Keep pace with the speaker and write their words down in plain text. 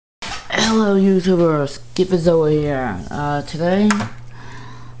Hello YouTubers, Skippazoa here. Today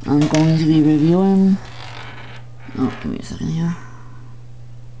I'm going to be reviewing, give me a second here,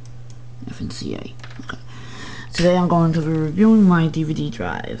 FNCA, okay. Today I'm going to be reviewing my DVD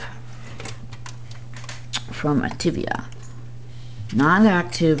drive from Ativia. Not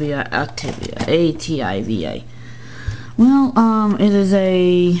Activia, Ativia, A-T-I-V-A. Well, it is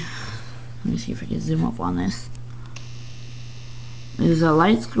a, let me see if I can zoom up on this. It is a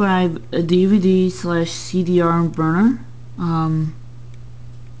LightScribe DVD/CDR burner. Let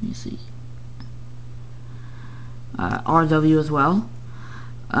me see. RW as well.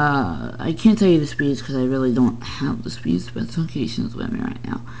 I can't tell you the speeds because I really don't have the speed specifications with me right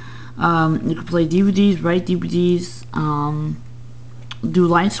now. You can play DVDs, write DVDs, do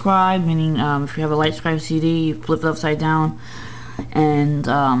LightScribe, meaning if you have a LightScribe CD, you flip it upside down, and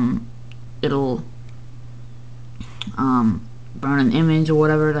it'll burn an image or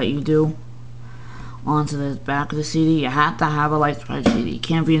whatever that you do onto the back of the CD. You have to have a LightScribe CD. It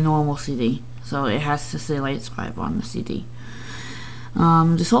can't be a normal CD, so it has to say LightScribe on the CD.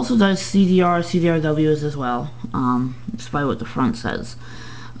 This also does CDR, CDRWs as well, despite what the front says.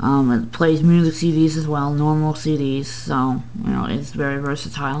 It plays music CDs as well, normal CDs, so, you know, it's very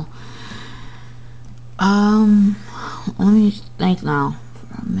versatile. Let me think now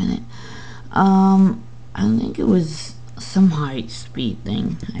for a minute. I think it was some high speed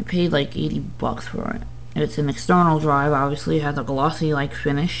thing. I paid like $80 for it. It's an external drive, obviously. It has a glossy like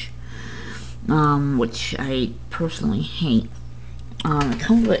finish, which I personally hate. It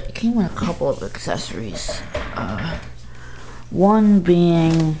came with a couple of accessories. One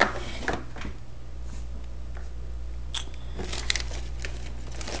being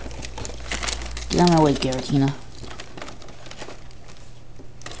get out of my way, Garatina.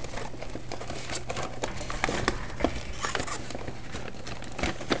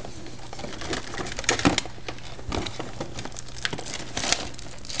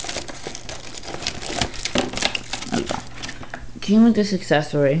 Came with this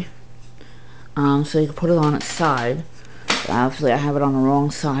accessory, so you can put it on its side. But obviously, I have it on the wrong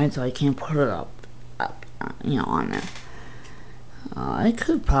side, so I can't put it up, you know, on there. I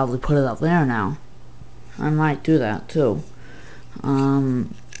could probably put it up there now. I might do that too. No,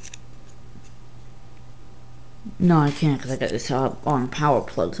 I can't because I got this on power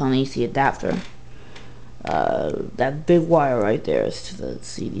plugs on AC adapter. That big wire right there is to the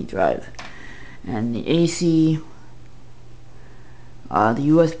CD drive, and the AC. The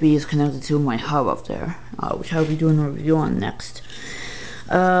USB is connected to my hub up there, which I'll be doing a review on next.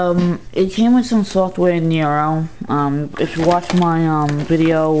 It came with some software in Nero. If you watch my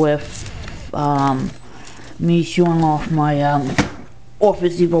video with me showing off my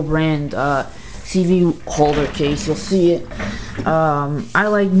Office Depot brand CV holder case, you'll see it. I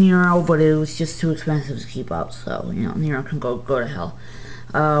like Nero, but it was just too expensive to keep up, so you know, Nero can go to hell.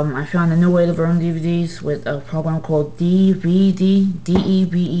 I found a new way to burn DVDs with a program called DVD,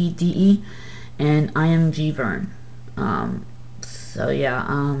 D-E-B-E-D-E, and IMG Burn. So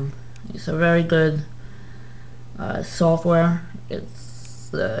yeah, it's a very good software.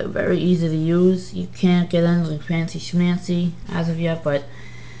 It's very easy to use. You can't get anything fancy schmancy as of yet, but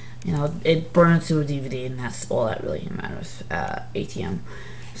you know, it burns through a DVD, and that's all that really matters. ATM.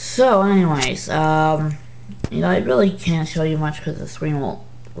 So anyways, you know, I really can't show you much because the screen won't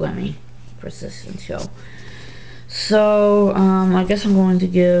let me persistent show. So, I guess I'm going to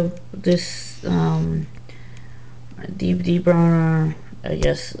give this DVD burner, I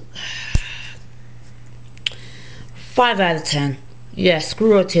guess, 5 out of 10. Yeah,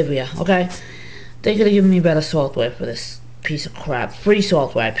 screw Ativia, okay? They could have given me better software for this piece of crap. Free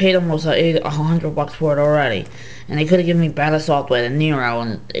software. I paid almost $100 for it already. And they could have given me better software than Nero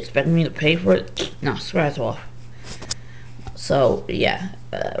and expecting me to pay for it? No, scratch off. So, yeah,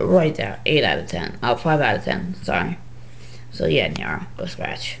 right there, 8 out of 10. 5 out of 10, sorry. So, yeah, Nero, go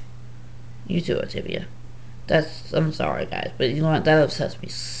scratch. You too, Ativia. I'm sorry, guys, but you know what, that upsets me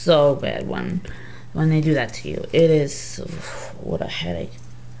so bad when they do that to you. It is, what a headache.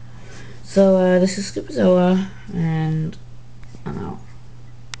 So, this is Skippazoa, and